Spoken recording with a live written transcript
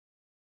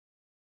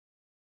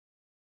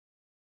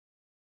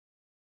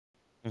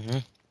Hmm.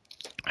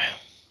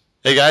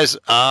 Hey guys,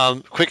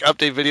 quick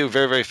update video,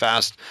 very very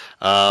fast.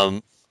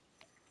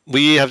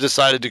 We have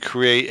decided to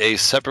create a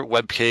separate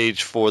web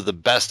page for the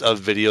best of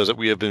videos that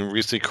we have been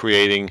recently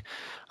creating.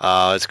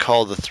 It's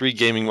called the Three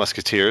Gaming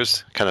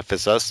Musketeers. Kind of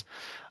fits us.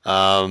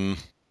 Um,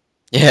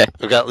 Yeah,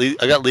 I got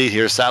Lee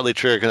here. Sadly,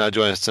 Trigger cannot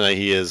join us tonight.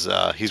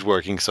 He's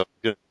working, so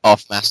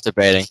off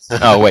masturbating.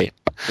 Oh wait,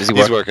 is he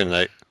he's working? working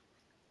tonight.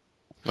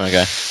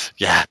 Okay,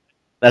 Yeah,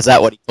 that's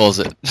that what he calls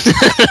it.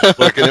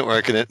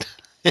 working it.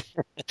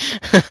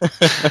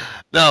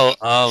 No,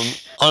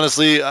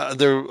 honestly,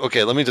 they're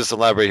okay. Let me just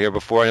elaborate here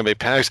before anybody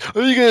panics.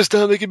 Are you gonna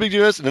stop making big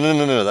videos? No, no,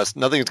 no, no. That's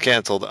nothing's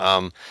canceled.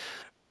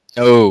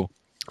 Oh,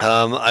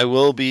 I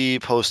will be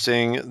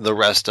posting the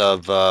rest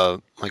of my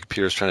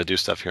computer's trying to do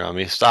stuff here on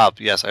me. Stop.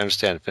 Yes, I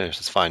understand. Finish.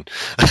 It's fine.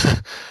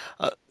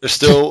 There's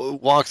still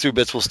walkthrough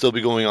bits will still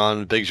be going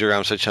on Big Zero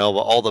Ramside channel, but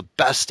all the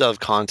best of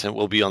content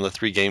will be on the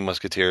Three Game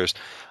Musketeers.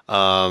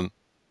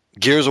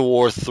 Gears of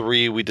War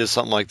 3, we did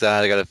something like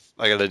that.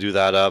 I gotta do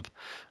that up.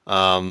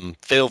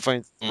 Fatal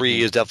Frame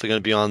 3 is definitely going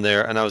to be on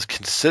there, and I was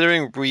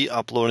considering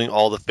re-uploading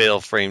all the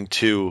Fatal Frame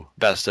 2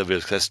 best of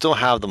videos because I still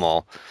have them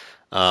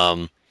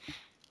um,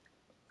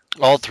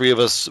 all three of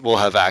us will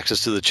have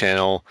access to the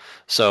channel,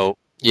 so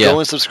yeah, go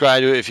and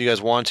subscribe to it if you guys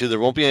want to. There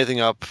won't be anything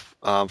up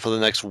for the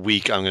next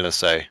week, I'm going to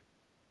say.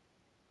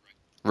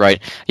 right.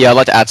 Yeah, I'd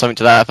like to add something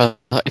to that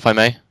if I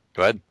may.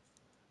 Go ahead.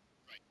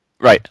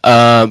 Right.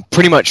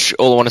 Pretty much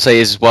all I want to say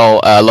is, well,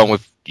 along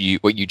with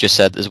what you just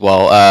said as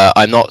well,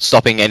 I'm not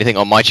stopping anything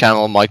on my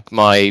channel. My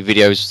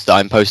videos that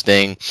I'm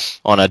posting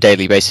on a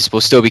daily basis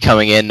will still be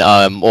coming in.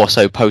 I'm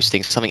also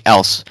posting something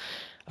else,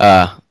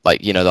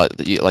 like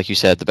like you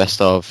said, the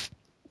best of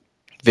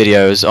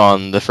videos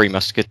on the Free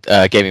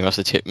Gaming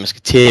Three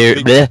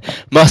Musketeers.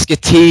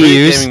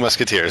 Gaming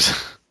Musketeers.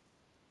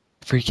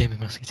 Free Gaming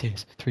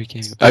Musketeers. Free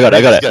Gaming. I got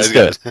it. Let's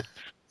do it. Guys.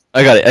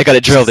 I got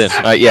it drilled in.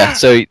 Yeah.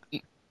 So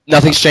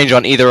nothing's changed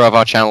on either of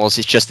our channels.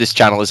 It's just this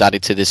channel is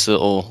added to this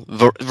little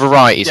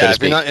variety, so Yeah, to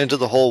if you're speak. not into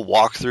the whole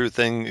walkthrough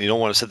thing, you don't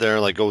want to sit there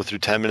and like go through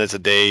 10 minutes a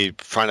day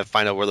trying to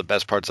find out where the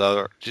best parts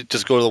are.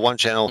 Just go to the one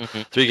channel,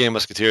 Hmm. Three Game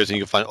Musketeers, and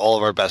you can find all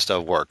of our best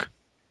of work.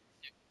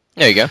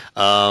 There you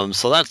go.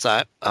 So that's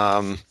that.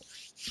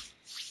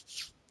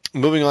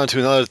 Moving on to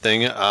another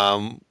thing,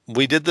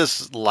 we did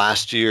this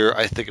last year.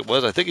 I think it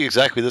was. I think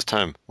exactly this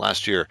time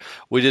last year.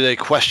 We did a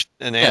question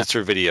and Yeah.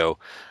 answer video,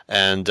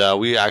 and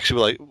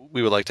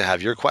we would like to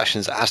have your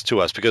questions asked to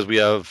us because we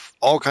have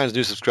all kinds of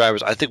new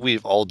subscribers. I think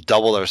we've all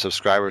doubled our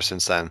subscribers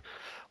since then,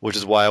 which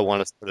is why I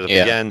want to start it up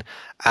Yeah. again.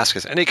 Ask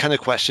us any kind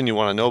of question you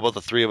want to know about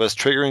the three of us,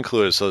 Trigger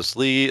included. So it's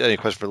Lee, any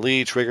question for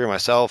Lee, Trigger,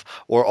 myself,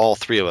 or all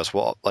three of us.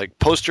 We'll like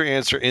post your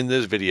answer in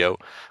this video.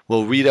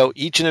 We'll read out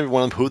each and every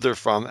one of them, who they're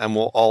from, and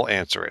we'll all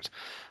answer it.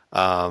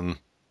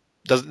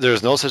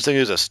 There's no such thing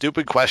as a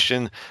stupid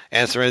question.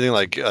 Answer anything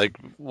like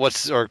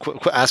what's or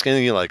ask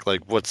anything you like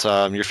what's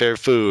your favorite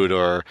food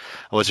or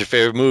what's your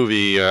favorite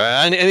movie or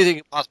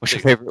anything possible. What's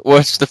your favorite?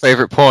 What's the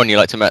favorite porn you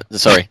like to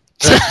Sorry.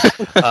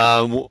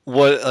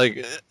 What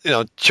like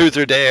truth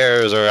or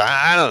dares or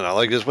I don't know,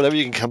 like just whatever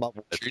you can come up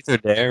with. Truth or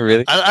dare,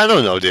 really? I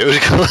don't know,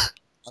 dude.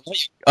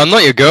 I'm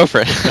not your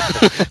girlfriend.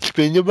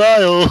 Spin your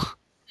bio.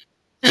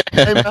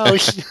 Hey,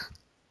 mouse.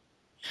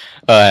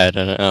 I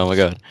don't know. Oh my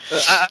god.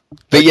 Uh,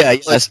 But yeah,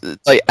 yes,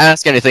 like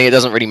ask anything. It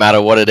doesn't really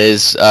matter what it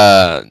is.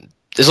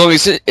 As long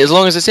as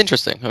it's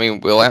interesting. I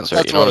mean, we'll answer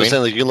That's it. You know what what I I'm mean?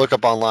 saying. Like you can look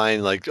up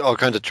online, like all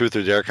kinds of truth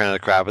or dare kind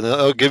of crap, and then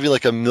it'll give you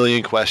like a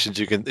million questions.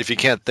 You can, if you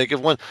can't think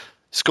of one,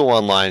 just go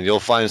online. You'll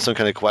find some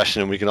kind of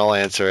question, and we can all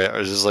answer it. Or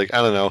it's just like I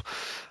don't know.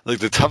 Like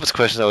the toughest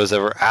question I was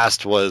ever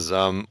asked was,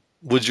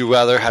 "Would you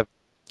rather have?"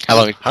 How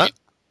long? Huh?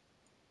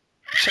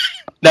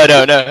 No.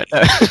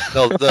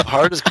 No, the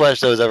hardest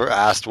question I was ever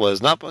asked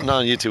was not on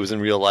YouTube. It was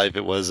in real life.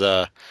 It was,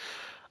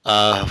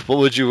 what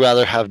would you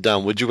rather have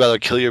done? Would you rather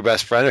kill your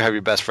best friend or have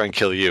your best friend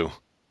kill you?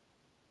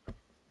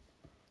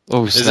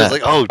 Oh It's just snap!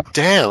 like, oh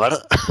damn,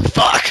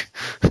 fuck.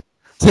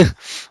 I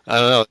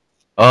don't know.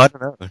 Oh, I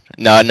don't know.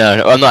 No,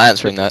 I'm not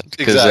answering that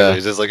because Exactly.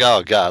 It's just like,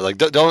 oh god, like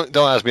don't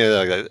ask me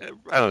anything like that.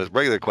 I don't know,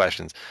 regular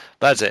questions.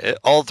 But that's it.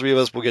 All three of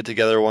us will get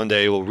together one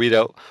day. We'll read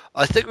out.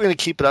 I think we're gonna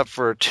keep it up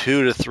for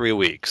 2 to 3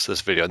 weeks.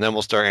 This video, and then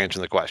we'll start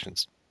answering the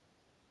questions.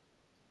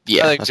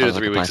 yeah, I think that 2 to sounds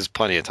like 3 a plan. weeks is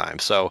plenty of time.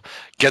 So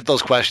get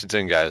those questions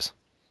in, guys.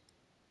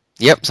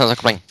 Yep, sounds like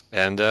a plan.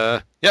 And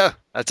yeah,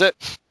 that's it.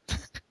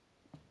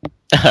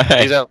 All Peace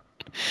right. out.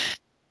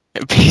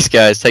 Peace,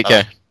 guys. Take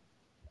care.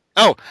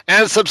 Oh,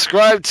 and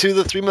subscribe to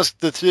the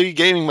three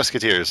gaming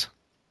musketeers.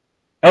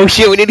 Oh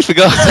shit, we nearly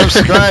forgot.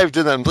 Subscribe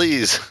to them,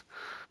 please.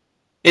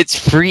 It's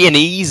free and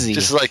easy.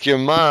 Just like your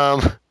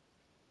mom.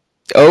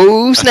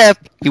 Oh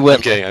snap! You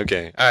went.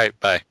 Okay. All right,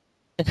 bye.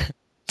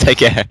 Take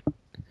care.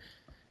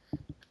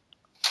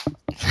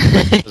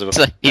 It's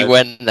like he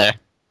went there.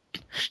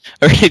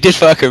 I really did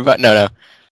fuck her, but no.